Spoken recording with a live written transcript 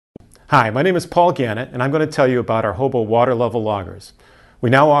Hi, my name is Paul Gannett, and I'm going to tell you about our HOBO water level loggers. We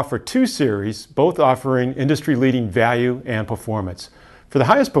now offer two series, both offering industry-leading value and performance. For the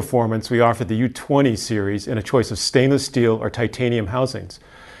highest performance, we offer the U20 series in a choice of stainless steel or titanium housings.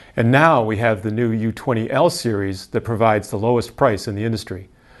 And now we have the new U20l series that provides the lowest price in the industry.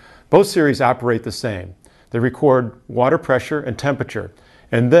 Both series operate the same. They record water pressure and temperature,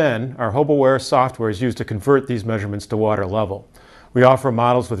 and then our HOBOware software is used to convert these measurements to water level. We offer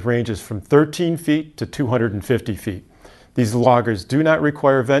models with ranges from 13 feet to 250 feet. These loggers do not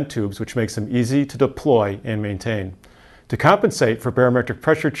require vent tubes, which makes them easy to deploy and maintain. To compensate for barometric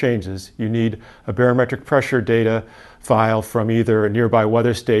pressure changes, you need a barometric pressure data file from either a nearby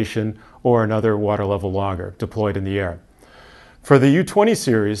weather station or another water level logger deployed in the air. For the U20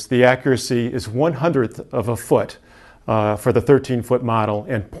 series, the accuracy is 1/100th of a foot for the 13-foot model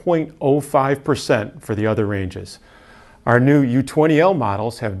and 0.05% for the other ranges. Our new U20l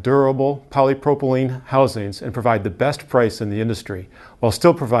models have durable polypropylene housings and provide the best price in the industry, while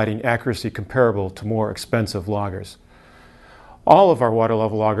still providing accuracy comparable to more expensive loggers. All of our water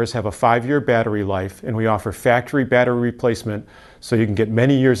level loggers have a 5-year battery life, and we offer factory battery replacement so you can get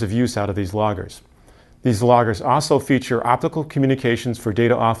many years of use out of these loggers. These loggers also feature optical communications for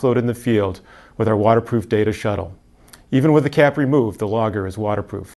data offload in the field with our waterproof data shuttle. Even with the cap removed, the logger is waterproof.